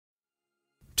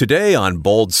Today on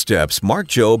Bold Steps, Mark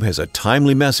Jobe has a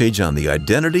timely message on the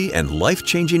identity and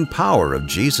life-changing power of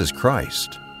Jesus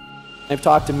Christ. I've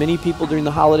talked to many people during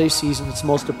the holiday season. It's the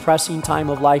most depressing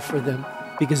time of life for them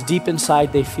because deep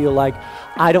inside they feel like,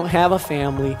 I don't have a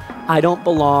family, I don't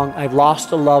belong, I've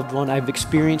lost a loved one, I've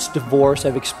experienced divorce,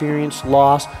 I've experienced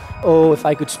loss. Oh, if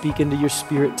I could speak into your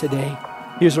spirit today.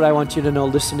 Here's what I want you to know.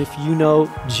 Listen, if you know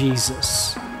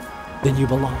Jesus, then you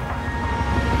belong.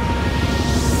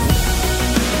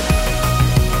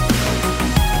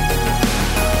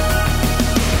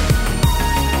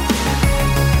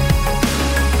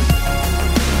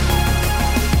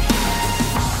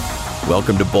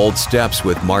 Welcome to Bold Steps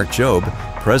with Mark Jobe,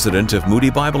 President of Moody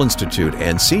Bible Institute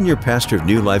and Senior Pastor of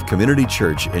New Life Community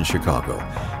Church in Chicago.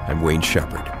 I'm Wayne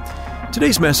Shepherd.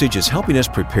 Today's message is helping us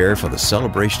prepare for the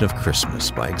celebration of Christmas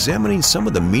by examining some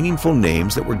of the meaningful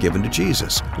names that were given to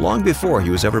Jesus long before he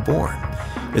was ever born.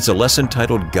 It's a lesson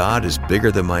titled God is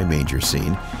Bigger Than My Manger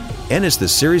Scene, and it's the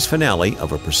series finale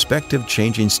of a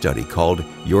perspective-changing study called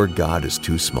Your God is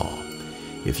Too Small.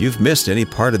 If you've missed any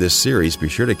part of this series, be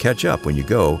sure to catch up when you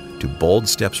go to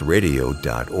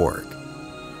boldstepsradio.org.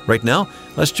 Right now,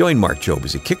 let's join Mark Jobe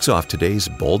as he kicks off today's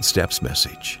Bold Steps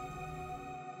message.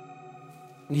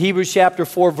 In Hebrews chapter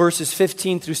 4, verses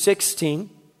 15 through 16,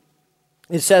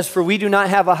 it says, "For we do not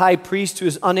have a high priest who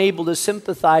is unable to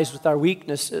sympathize with our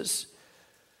weaknesses,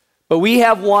 but we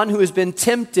have one who has been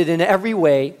tempted in every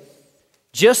way,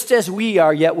 just as we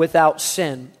are, yet without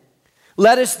sin.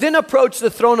 Let us then approach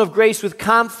the throne of grace with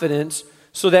confidence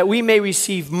so that we may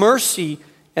receive mercy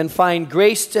and find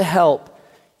grace to help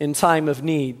in time of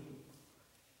need."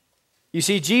 You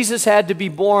see, Jesus had to be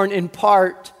born in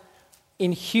part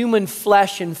in human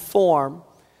flesh and form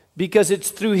because it's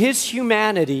through his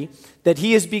humanity that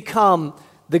he has become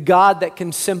the God that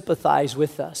can sympathize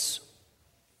with us.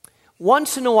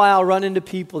 Once in a while, I run into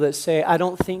people that say, I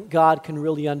don't think God can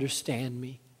really understand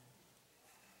me.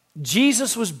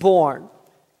 Jesus was born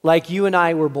like you and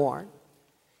I were born.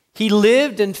 He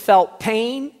lived and felt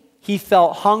pain. He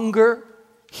felt hunger.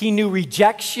 He knew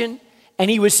rejection.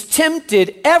 And he was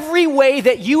tempted every way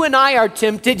that you and I are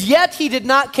tempted, yet he did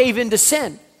not cave into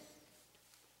sin.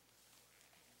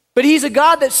 But he's a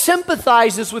God that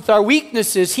sympathizes with our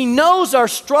weaknesses. He knows our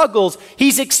struggles.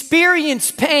 He's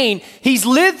experienced pain. He's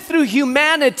lived through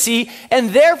humanity. And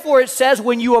therefore it says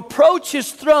when you approach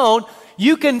his throne,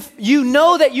 you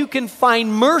know that you can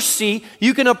find mercy.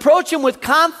 You can approach him with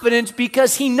confidence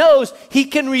because he knows he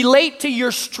can relate to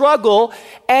your struggle,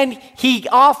 and he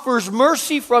offers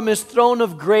mercy from his throne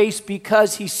of grace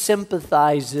because he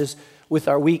sympathizes with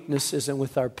our weaknesses and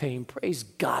with our pain. Praise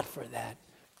God for that.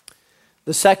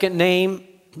 The second name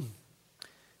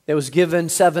that was given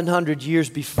 700 years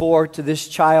before to this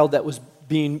child that was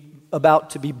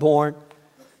about to be born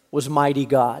was Mighty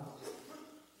God.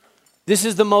 This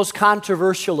is the most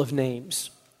controversial of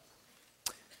names.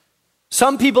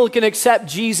 Some people can accept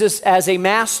Jesus as a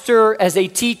master, as a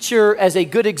teacher, as a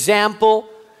good example.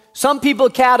 Some people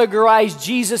categorize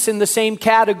Jesus in the same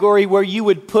category where you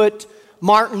would put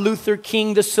Martin Luther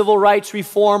King, the civil rights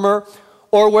reformer,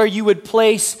 or where you would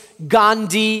place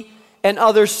Gandhi and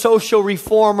other social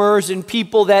reformers and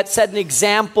people that set an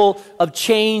example of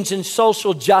change and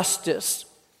social justice.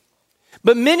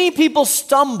 But many people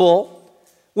stumble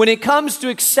when it comes to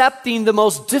accepting the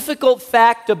most difficult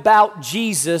fact about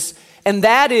Jesus, and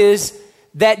that is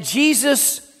that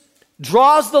Jesus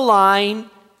draws the line,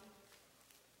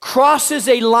 crosses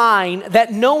a line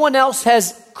that no one else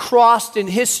has crossed in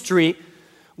history,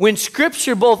 when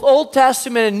Scripture, both Old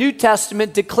Testament and New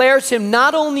Testament, declares him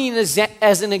not only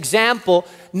as an example,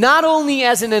 not only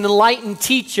as an enlightened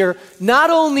teacher,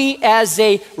 not only as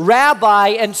a rabbi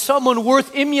and someone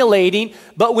worth emulating,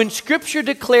 but when Scripture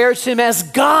declares him as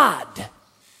God.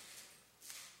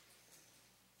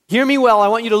 Hear me well, I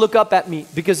want you to look up at me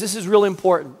because this is real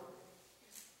important.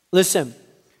 Listen,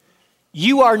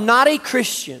 you are not a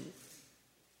Christian.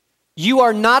 You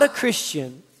are not a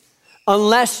Christian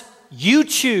unless you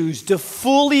choose to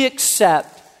fully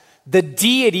accept the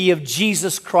deity of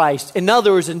Jesus Christ. In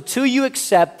other words, until you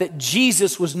accept that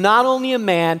Jesus was not only a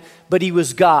man, but he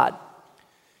was God.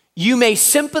 You may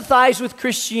sympathize with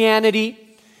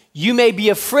Christianity. You may be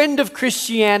a friend of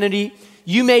Christianity.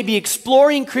 You may be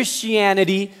exploring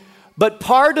Christianity. But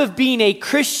part of being a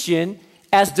Christian,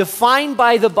 as defined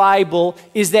by the Bible,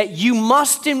 is that you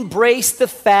must embrace the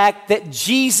fact that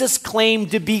Jesus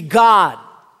claimed to be God.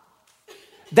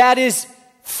 That is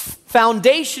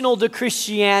foundational to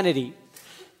Christianity.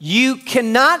 You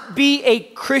cannot be a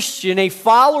Christian, a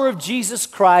follower of Jesus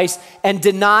Christ, and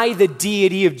deny the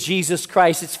deity of Jesus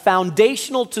Christ. It's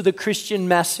foundational to the Christian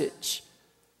message.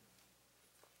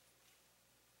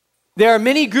 There are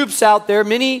many groups out there,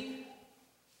 many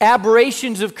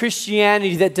aberrations of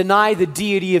Christianity that deny the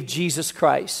deity of Jesus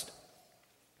Christ.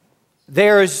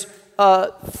 There's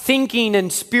thinking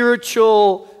and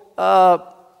spiritual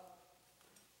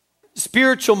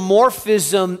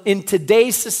morphism in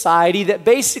today's society that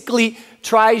basically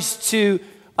tries to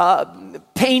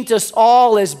paint us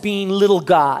all as being little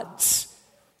gods,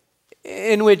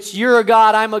 in which you're a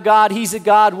god, I'm a god, he's a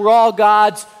god, we're all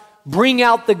gods. Bring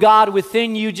out the God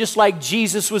within you, just like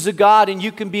Jesus was a God and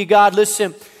you can be a God.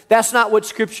 Listen, that's not what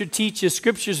Scripture teaches.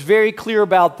 Scripture is very clear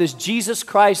about this. Jesus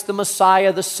Christ, the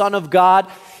Messiah, the Son of God.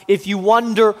 If you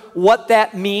wonder what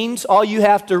that means, all you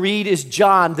have to read is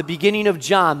John, the beginning of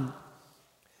John.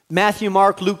 Matthew,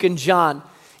 Mark, Luke, and John.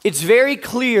 It's very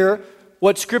clear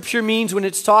what Scripture means when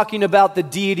it's talking about the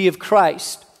deity of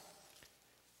Christ.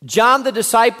 John, the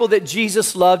disciple that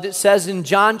Jesus loved, it says in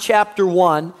John chapter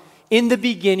 1, in the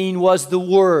beginning was the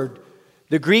Word.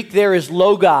 The Greek there is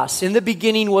logos. In the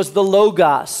beginning was the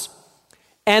logos.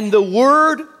 And the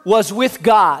Word was with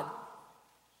God.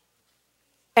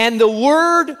 And the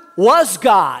Word was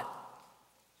God.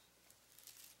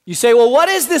 You say, well, what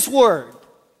is this Word?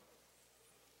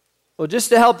 Well, just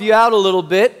to help you out a little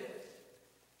bit,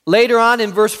 later on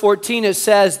in verse 14 it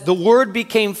says, the Word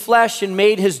became flesh and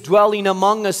made his dwelling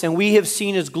among us, and we have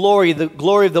seen his glory, the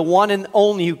glory of the one and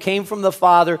only who came from the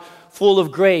Father, full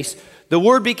of grace. The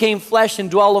Word became flesh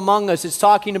and dwelt among us. It's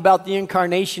talking about the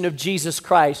incarnation of Jesus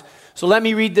Christ. So let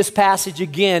me read this passage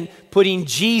again, putting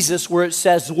Jesus where it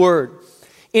says Word.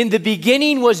 In the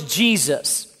beginning was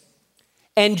Jesus,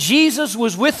 and Jesus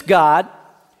was with God,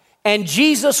 and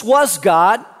Jesus was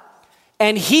God,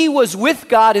 and he was with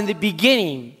God in the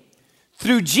beginning.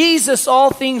 Through Jesus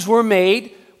all things were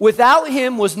made. Without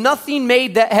him was nothing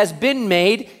made that has been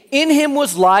made. In him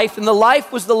was life, and the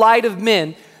life was the light of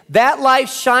men. That life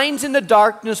shines in the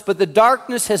darkness, but the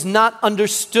darkness has not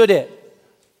understood it.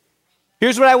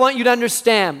 Here's what I want you to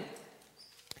understand.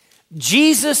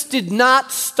 Jesus did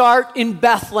not start in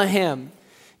Bethlehem.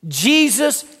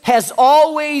 Jesus has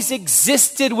always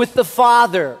existed with the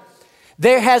Father.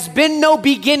 There has been no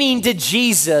beginning to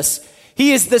Jesus.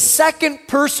 He is the second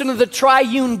person of the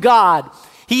triune God.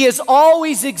 He has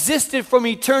always existed from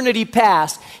eternity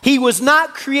past. He was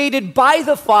not created by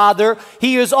the Father.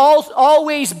 He has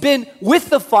always been with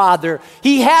the Father.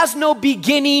 He has no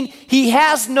beginning. He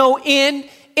has no end.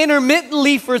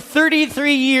 Intermittently for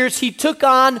 33 years, he took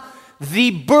on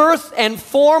the birth and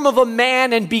form of a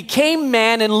man and became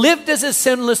man and lived as a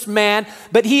sinless man,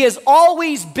 but he has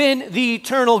always been the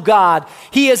eternal God.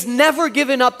 He has never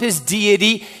given up his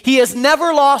deity. He has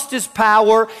never lost his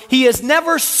power. He has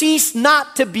never ceased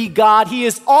not to be God. He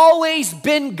has always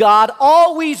been God,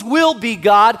 always will be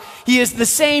God. He is the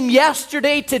same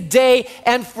yesterday, today,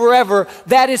 and forever.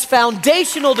 That is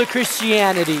foundational to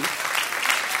Christianity.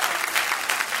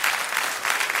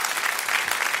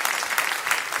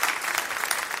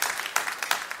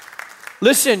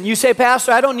 Listen, you say,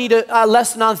 Pastor, I don't need a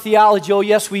lesson on theology. Oh,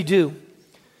 yes, we do.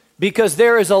 Because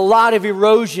there is a lot of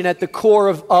erosion at the core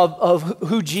of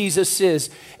who Jesus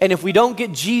is. And if we don't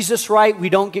get Jesus right, we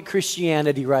don't get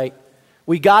Christianity right.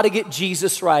 We got to get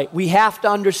Jesus right. We have to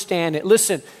understand it.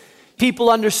 Listen,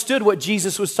 people understood what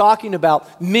Jesus was talking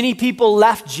about. Many people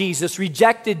left Jesus,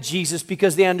 rejected Jesus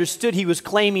because they understood he was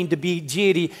claiming to be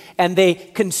deity, and they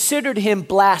considered him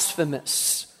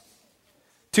blasphemous.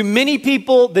 To many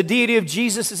people, the deity of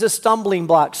Jesus is a stumbling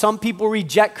block. Some people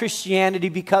reject Christianity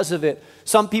because of it.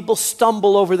 Some people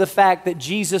stumble over the fact that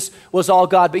Jesus was all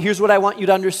God. But here's what I want you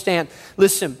to understand.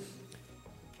 Listen,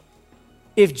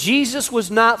 if Jesus was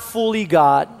not fully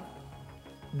God,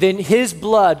 then his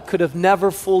blood could have never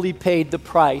fully paid the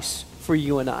price for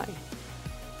you and I.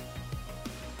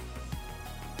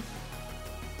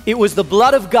 It was the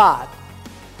blood of God,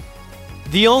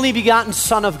 the only begotten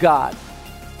Son of God,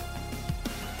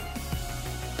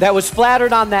 that was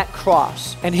splattered on that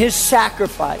cross, and his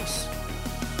sacrifice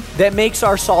that makes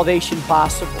our salvation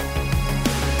possible.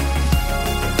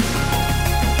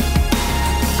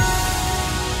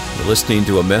 You're listening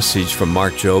to a message from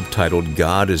Mark Jobe titled,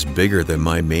 God is Bigger Than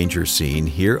My Manger Scene,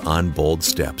 here on Bold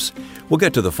Steps. We'll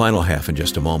get to the final half in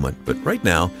just a moment, but right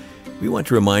now, we want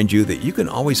to remind you that you can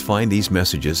always find these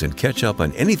messages and catch up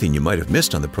on anything you might have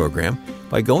missed on the program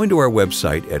by going to our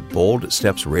website at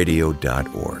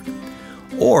boldstepsradio.org.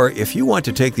 Or if you want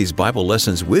to take these Bible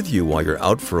lessons with you while you're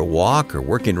out for a walk or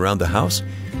working around the house,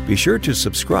 be sure to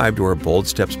subscribe to our Bold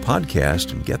Steps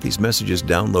podcast and get these messages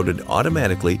downloaded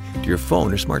automatically to your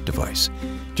phone or smart device.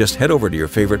 Just head over to your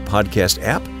favorite podcast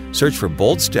app, search for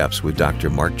Bold Steps with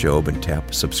Dr. Mark Jobe, and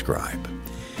tap subscribe.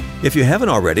 If you haven't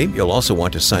already, you'll also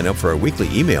want to sign up for our weekly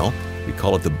email. We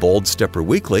call it the Bold Stepper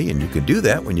Weekly, and you can do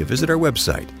that when you visit our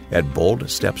website at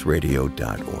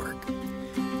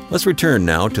boldstepsradio.org. Let's return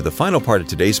now to the final part of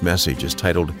today's message. Is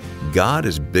titled, God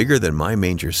is Bigger Than My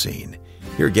Manger Scene.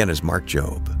 Here again is Mark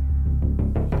Jobe.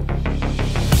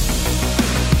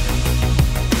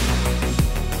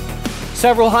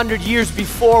 Several hundred years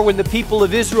before, when the people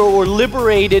of Israel were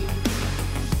liberated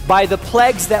by the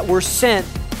plagues that were sent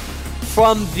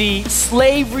from the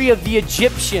slavery of the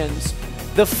Egyptians,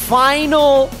 the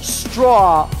final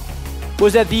straw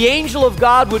was that the angel of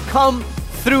God would come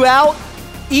throughout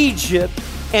Egypt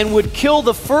and would kill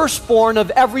the firstborn of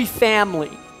every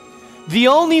family. The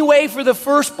only way for the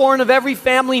firstborn of every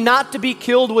family not to be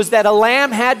killed was that a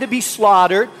lamb had to be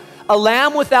slaughtered, a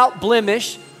lamb without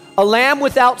blemish, a lamb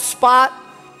without spot,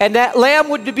 and that lamb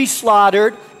would be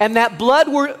slaughtered, and that blood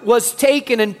was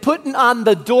taken and put on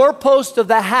the doorpost of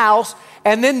the house,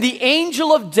 and then the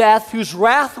angel of death, whose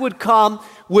wrath would come,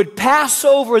 would pass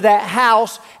over that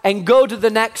house and go to the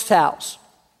next house.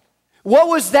 What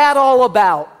was that all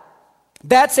about?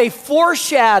 That's a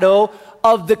foreshadow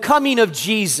of the coming of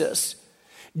Jesus.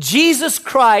 Jesus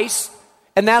Christ,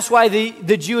 and that's why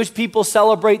the Jewish people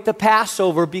celebrate the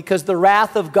Passover, because the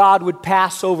wrath of God would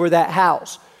pass over that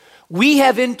house. We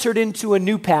have entered into a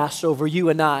new Passover, you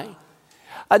and I.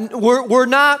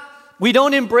 We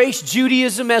don't embrace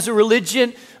Judaism as a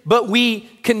religion, but we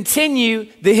continue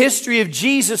the history of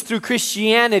Jesus through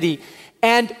Christianity.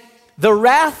 And the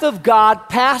wrath of God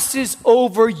passes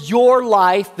over your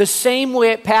life the same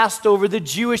way it passed over the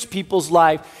Jewish people's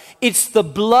life. It's the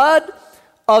blood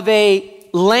of a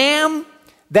lamb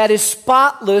that is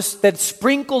spotless that's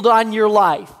sprinkled on your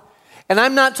life. And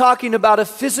I'm not talking about a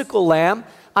physical lamb.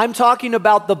 I'm talking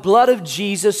about the blood of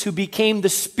Jesus, who became the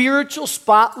spiritual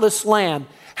spotless lamb.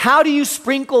 How do you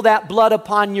sprinkle that blood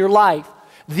upon your life?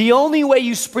 The only way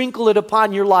you sprinkle it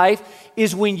upon your life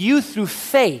is when you, through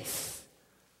faith,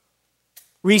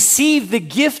 receive the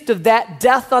gift of that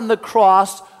death on the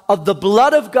cross, of the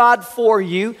blood of God for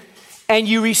you, and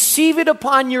you receive it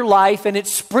upon your life, and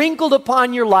it's sprinkled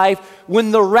upon your life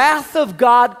when the wrath of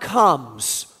God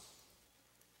comes.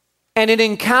 And it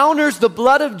encounters the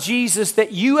blood of Jesus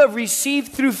that you have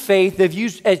received through faith,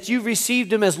 as you've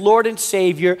received Him as Lord and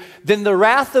Savior, then the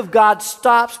wrath of God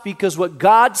stops, because what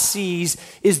God sees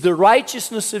is the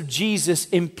righteousness of Jesus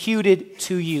imputed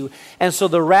to you. And so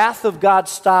the wrath of God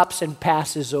stops and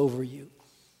passes over you.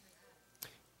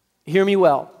 Hear me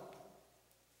well.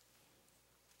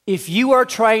 If you are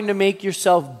trying to make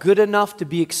yourself good enough to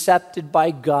be accepted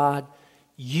by God,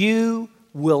 you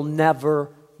will never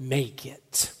make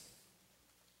it.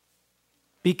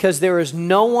 Because there is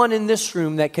no one in this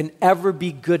room that can ever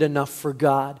be good enough for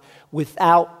God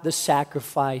without the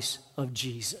sacrifice of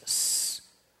Jesus.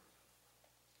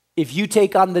 If you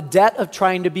take on the debt of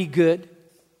trying to be good,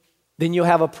 then you'll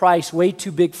have a price way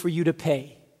too big for you to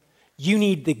pay. You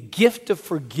need the gift of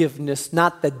forgiveness,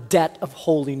 not the debt of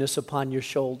holiness upon your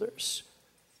shoulders.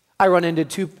 I run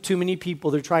into too many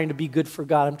people. They're trying to be good for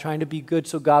God. I'm trying to be good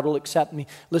so God will accept me.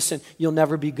 Listen, you'll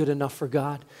never be good enough for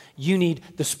God. You need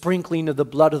the sprinkling of the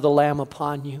blood of the Lamb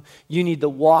upon you. You need the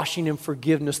washing and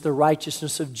forgiveness, the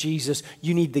righteousness of Jesus.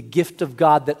 You need the gift of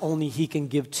God that only He can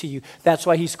give to you. That's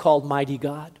why He's called Mighty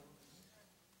God.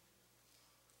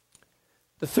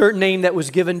 The third name that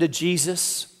was given to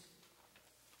Jesus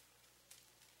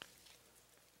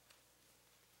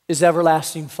is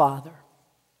Everlasting Father.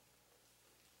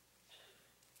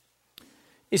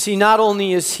 You see, not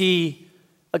only is He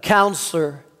a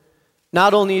counselor,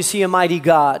 not only is He a mighty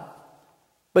God,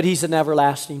 but He's an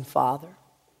everlasting Father.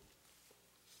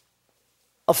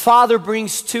 A father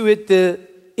brings to it the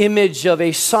image of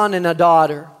a son and a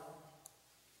daughter.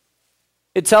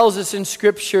 It tells us in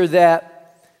Scripture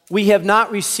that we have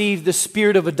not received the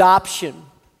spirit of adoption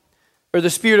or the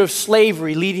spirit of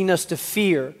slavery leading us to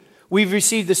fear. We've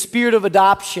received the spirit of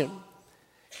adoption.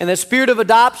 And the spirit of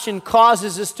adoption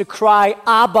causes us to cry,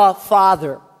 Abba,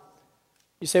 Father.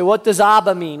 You say, what does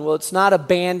Abba mean? Well, it's not a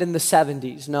band in the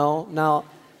 70s. No.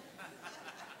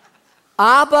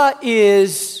 Abba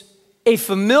is a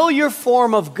familiar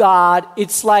form of God.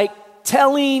 It's like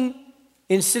telling,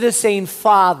 instead of saying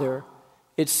Father,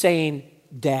 it's saying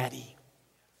Daddy.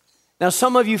 Now,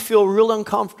 some of you feel real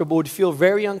uncomfortable, would feel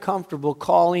very uncomfortable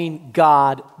calling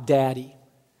God Daddy.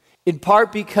 In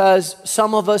part because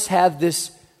some of us have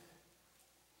this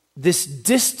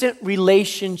distant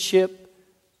relationship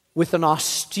with an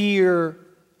austere,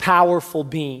 powerful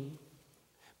being.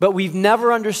 But we've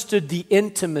never understood the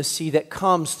intimacy that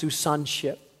comes through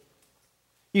sonship.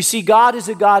 You see, God is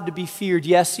a God to be feared.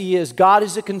 Yes, He is. God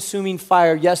is a consuming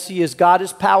fire. Yes, He is. God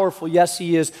is powerful. Yes,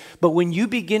 He is. But when you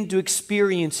begin to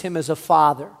experience Him as a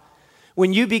Father,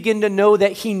 when you begin to know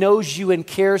that He knows you and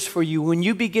cares for you, when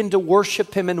you begin to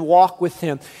worship Him and walk with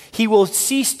Him, He will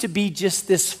cease to be just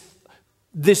this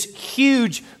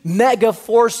huge mega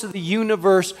force of the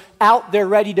universe out there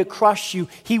ready to crush you.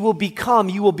 You will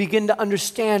begin to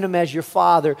understand Him as your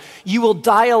Father. You will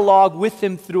dialogue with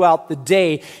Him throughout the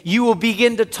day. You will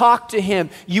begin to talk to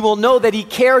Him. You will know that He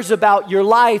cares about your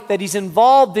life, that He's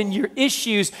involved in your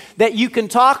issues, that you can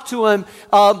talk to Him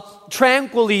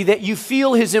tranquilly, that you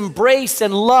feel His embrace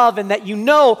and love, and that you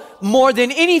know more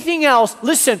than anything else,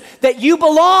 listen, that you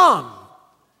belong.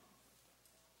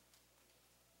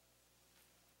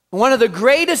 One of the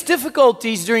greatest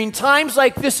difficulties during times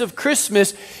like this of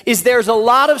Christmas is there's a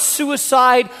lot of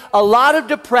suicide, a lot of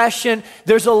depression.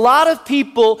 There's a lot of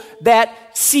people that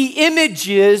see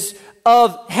images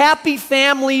of happy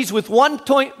families with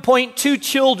 1.2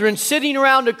 children sitting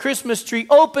around a Christmas tree,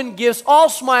 open gifts, all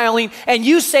smiling, and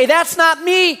you say, that's not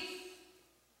me.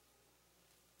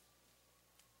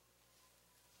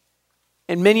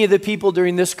 And many of the people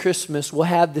during this Christmas will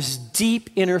have this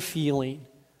deep inner feeling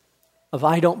of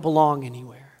I don't belong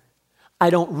anywhere.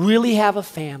 I don't really have a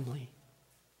family.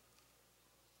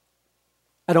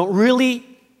 I don't really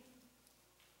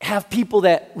have people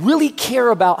that really care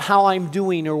about how I'm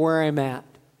doing or where I'm at.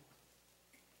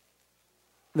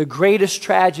 The greatest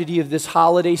tragedy of this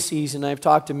holiday season, I've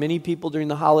talked to many people during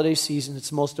the holiday season, it's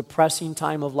the most depressing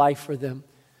time of life for them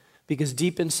because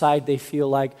deep inside they feel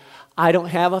like, I don't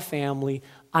have a family,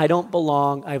 I don't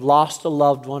belong, I've lost a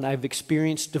loved one, I've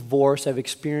experienced divorce, I've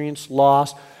experienced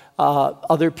loss,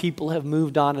 other people have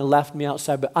moved on and left me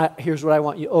outside, but here's what I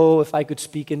want you, if I could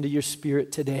speak into your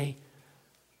spirit today.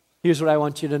 Here's what I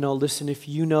want you to know. Listen, if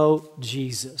you know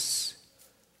Jesus,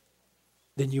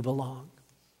 then you belong.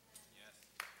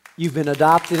 You've been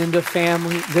adopted into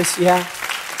family.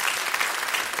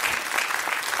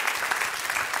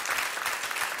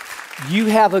 You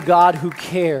have a God who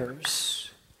cares.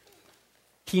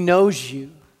 He knows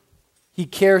you. He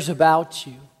cares about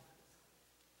you.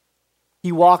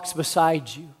 He walks beside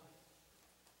you.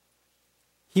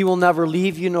 He will never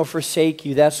leave you nor forsake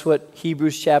you. That's what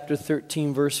Hebrews chapter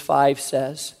 13 verse 5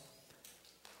 says.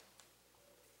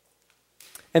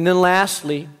 And then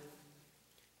lastly,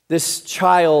 this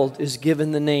child is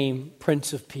given the name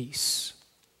Prince of Peace.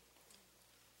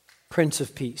 Prince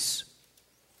of Peace.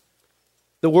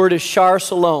 The word is Shar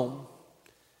Shalom.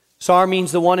 Shar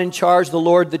means the one in charge, the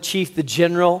Lord, the chief, the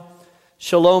general.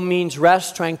 Shalom means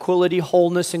rest, tranquility,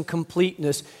 wholeness, and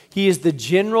completeness. He is the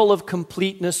general of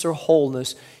completeness or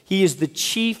wholeness. He is the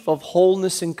chief of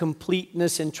wholeness and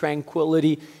completeness and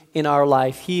tranquility in our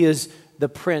life. He is the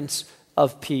Prince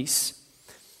of Peace.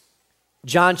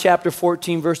 John chapter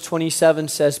 14 verse 27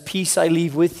 says, peace I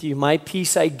leave with you, my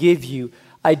peace I give you.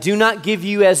 I do not give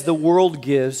you as the world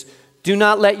gives. Do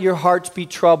not let your hearts be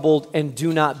troubled and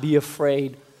do not be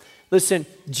afraid. Listen,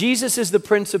 Jesus is the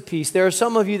Prince of Peace. There are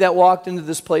some of you that walked into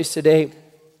this place today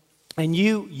and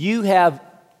you have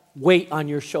weight on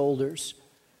your shoulders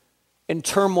and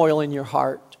turmoil in your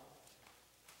heart.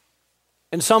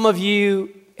 And some of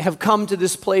you have come to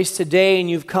this place today and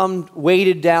you've come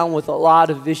weighted down with a lot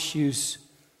of issues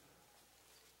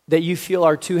that you feel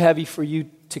are too heavy for you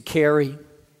to carry.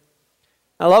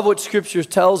 I love what Scripture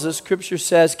tells us. Scripture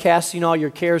says, casting all your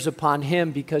cares upon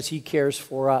Him because He cares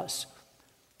for us.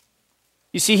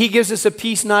 You see, He gives us a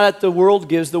peace not that the world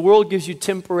gives. The world gives you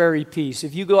temporary peace.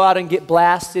 If you go out and get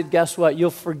blasted, guess what? You'll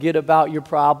forget about your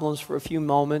problems for a few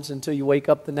moments until you wake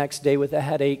up the next day with a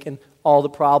headache and all the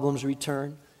problems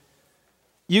return.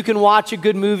 You can watch a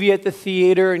good movie at the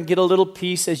theater and get a little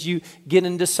peace as you get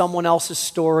into someone else's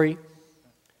story.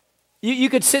 You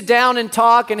could sit down and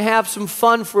talk and have some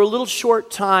fun for a little short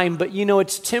time, but you know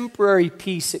it's temporary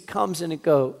peace. It comes and it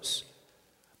goes.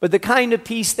 But the kind of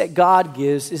peace that God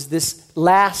gives is this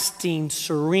lasting,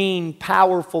 serene,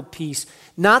 powerful peace.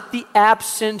 Not the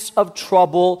absence of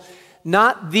trouble,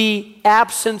 not the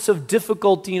absence of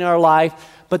difficulty in our life,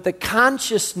 but the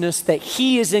consciousness that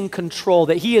He is in control,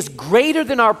 that He is greater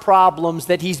than our problems,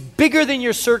 that He's bigger than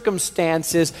your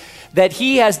circumstances, that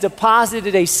He has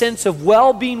deposited a sense of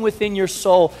well-being within your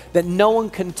soul that no one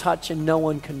can touch and no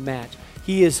one can match.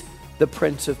 He is the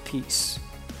Prince of Peace.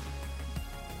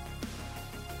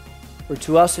 For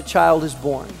to us a child is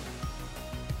born,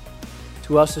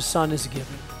 to us a son is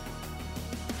given,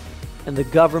 and the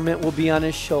government will be on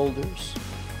His shoulders,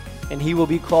 and He will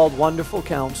be called Wonderful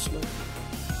Counselor,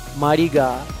 Mighty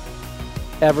God,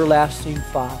 Everlasting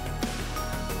Father,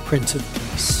 Prince of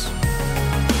Peace.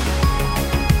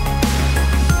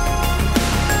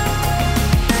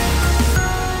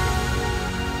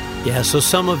 Yeah, so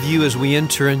some of you, as we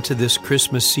enter into this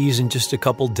Christmas season just a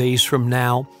couple days from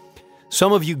now,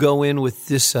 Some of you go in with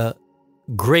this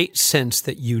great sense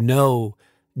that you know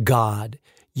God.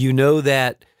 You know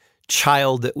that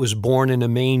child that was born in a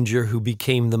manger who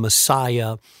became the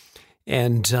Messiah,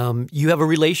 and you have a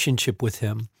relationship with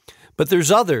him. But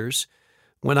there's others,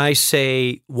 when I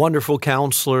say Wonderful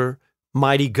Counselor,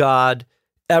 Mighty God,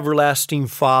 Everlasting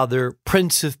Father,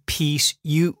 Prince of Peace,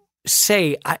 you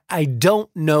say, I don't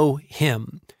know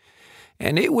him.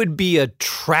 And it would be a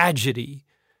tragedy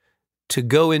to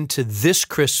go into this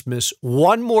Christmas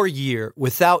one more year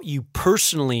without you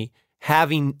personally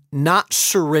having not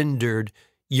surrendered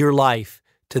your life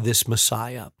to this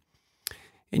Messiah.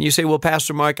 And you say, well,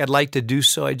 Pastor Mark, I'd like to do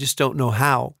so. I just don't know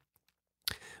how.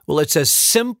 Well, it's as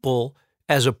simple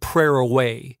as a prayer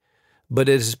away, but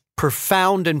as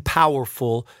profound and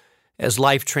powerful as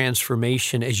life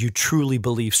transformation as you truly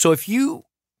believe. So if you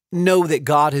know that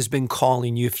God has been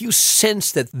calling you, if you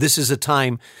sense that this is a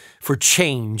time for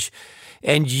change,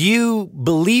 and you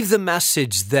believe the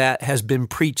message that has been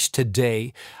preached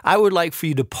today, I would like for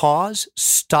you to pause,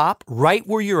 stop right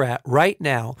where you're at right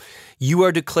now. You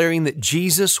are declaring that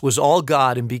Jesus was all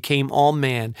God and became all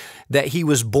man, that he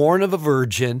was born of a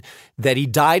virgin, that he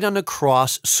died on a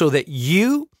cross so that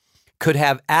you could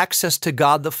have access to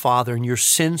God the Father and your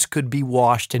sins could be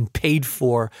washed and paid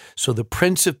for so the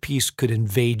Prince of Peace could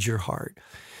invade your heart.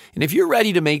 And if you're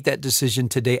ready to make that decision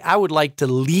today, I would like to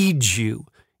lead you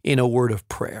in a word of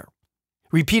prayer.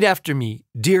 Repeat after me.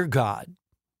 Dear God,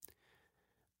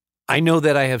 I know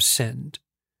that I have sinned.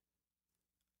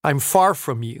 I'm far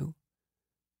from you,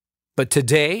 but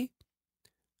today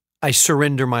I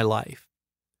surrender my life.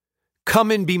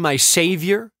 Come and be my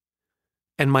Savior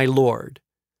and my Lord.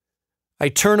 I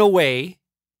turn away,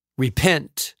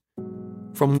 repent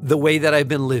from the way that I've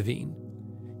been living,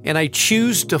 and I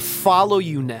choose to follow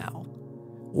you now.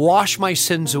 Wash my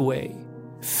sins away.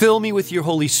 Fill me with your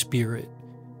Holy Spirit.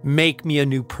 Make me a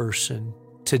new person.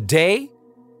 Today,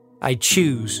 I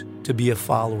choose to be a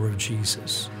follower of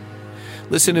Jesus.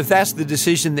 Listen, if that's the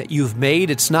decision that you've made,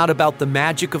 it's not about the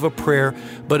magic of a prayer,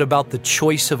 but about the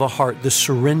choice of a heart, the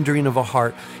surrendering of a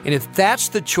heart. And if that's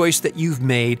the choice that you've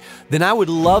made, then I would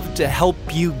love to help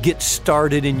you get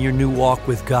started in your new walk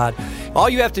with God. All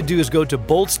you have to do is go to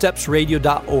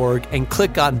boldstepsradio.org and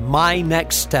click on My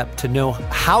Next Step to know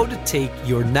how to take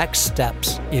your next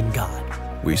steps in God.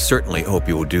 We certainly hope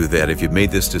you will do that. If you've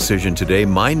made this decision today,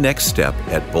 My Next Step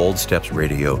at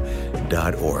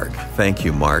boldstepsradio.org. Thank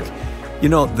you, Mark. You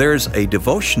know, there's a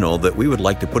devotional that we would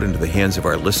like to put into the hands of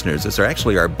our listeners. It's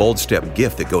actually our Bold Step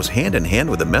gift that goes hand in hand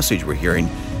with the message we're hearing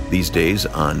these days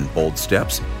on Bold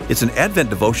Steps. It's an Advent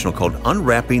devotional called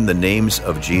Unwrapping the Names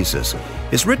of Jesus.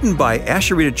 It's written by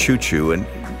Asheritah Ciuciu, and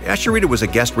Asheritah was a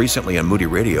guest recently on Moody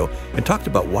Radio and talked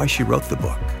about why she wrote the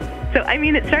book. So,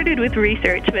 it started with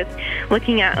research, with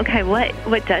looking at,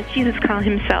 what does Jesus call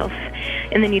himself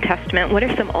in the New Testament? What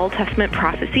are some Old Testament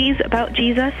prophecies about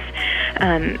Jesus?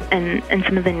 And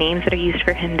some of the names that are used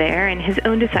for him there, and his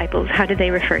own disciples, how do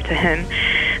they refer to him?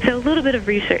 So a little bit of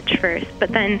research first,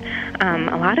 but then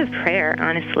a lot of prayer,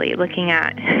 honestly, looking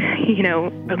at,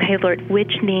 Lord,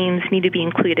 which names need to be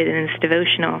included in this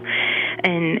devotional?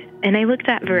 And I looked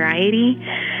at variety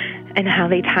and how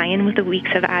they tie in with the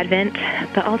weeks of Advent,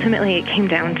 but ultimately it came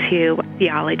down to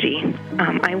theology.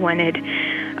 I wanted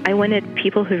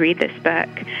people who read this book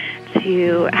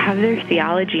to have their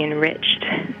theology enriched,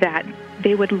 that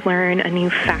they would learn a new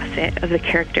facet of the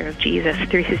character of Jesus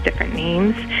through his different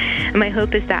names. And my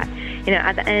hope is that,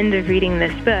 at the end of reading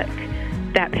this book,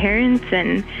 that parents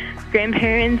and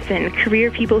grandparents and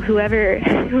career people, whoever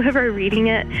are reading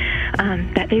it,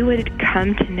 that they would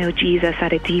come to know Jesus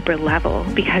at a deeper level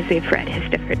because they've read his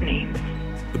different names.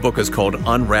 The book is called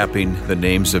Unwrapping the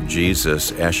Names of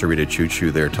Jesus. Asheritah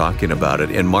Ciuciu there talking about it.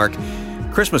 And Mark,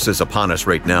 Christmas is upon us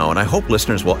right now, and I hope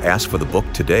listeners will ask for the book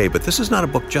today, but this is not a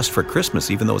book just for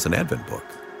Christmas, even though it's an Advent book.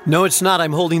 No, it's not.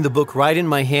 I'm holding the book right in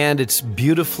my hand. It's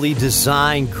beautifully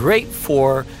designed, great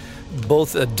for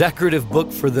both a decorative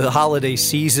book for the holiday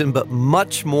season, but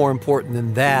much more important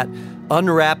than that,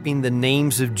 Unwrapping the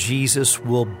Names of Jesus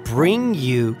will bring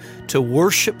you to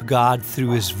worship God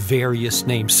through his various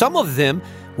names, some of them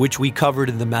which we covered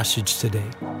in the message today.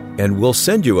 And we'll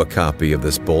send you a copy of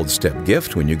this Bold Step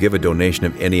gift when you give a donation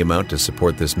of any amount to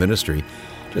support this ministry.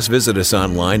 Just visit us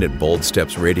online at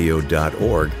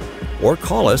boldstepsradio.org or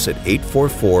call us at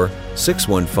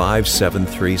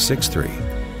 844-615-7363.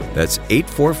 That's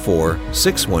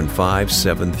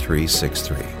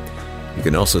 844-615-7363. You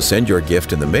can also send your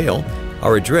gift in the mail.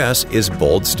 Our address is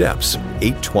Bold Steps,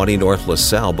 820 North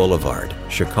LaSalle Boulevard,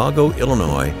 Chicago,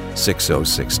 Illinois,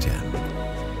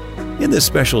 60610. In this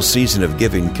special season of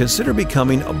giving, consider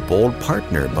becoming a Bold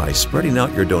partner by spreading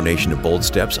out your donation to Bold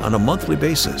Steps on a monthly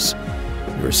basis.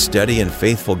 Your steady and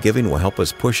faithful giving will help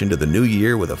us push into the new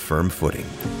year with a firm footing.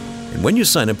 And when you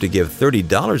sign up to give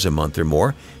 $30 a month or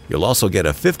more, you'll also get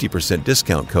a 50%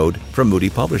 discount code from Moody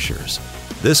Publishers.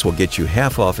 This will get you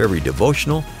half off every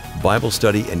devotional, Bible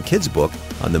study, and kids book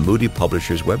on the Moody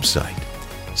Publishers website.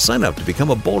 Sign up to become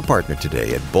a Bold partner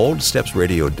today at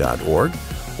boldstepsradio.org,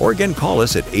 or again call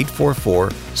us at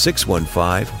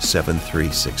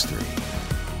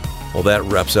 844-615-7363. Well, that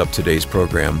wraps up today's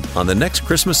program. On the next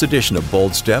Christmas edition of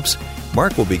Bold Steps,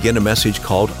 Mark will begin a message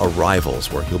called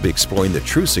Arrivals, where he'll be exploring the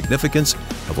true significance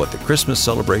of what the Christmas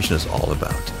celebration is all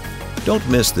about. Don't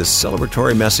miss this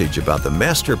celebratory message about the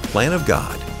master plan of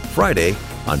God, Friday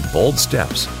on Bold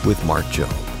Steps with Mark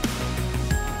Jobe.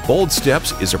 Bold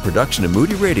Steps is a production of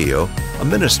Moody Radio, a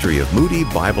ministry of Moody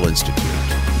Bible Institute.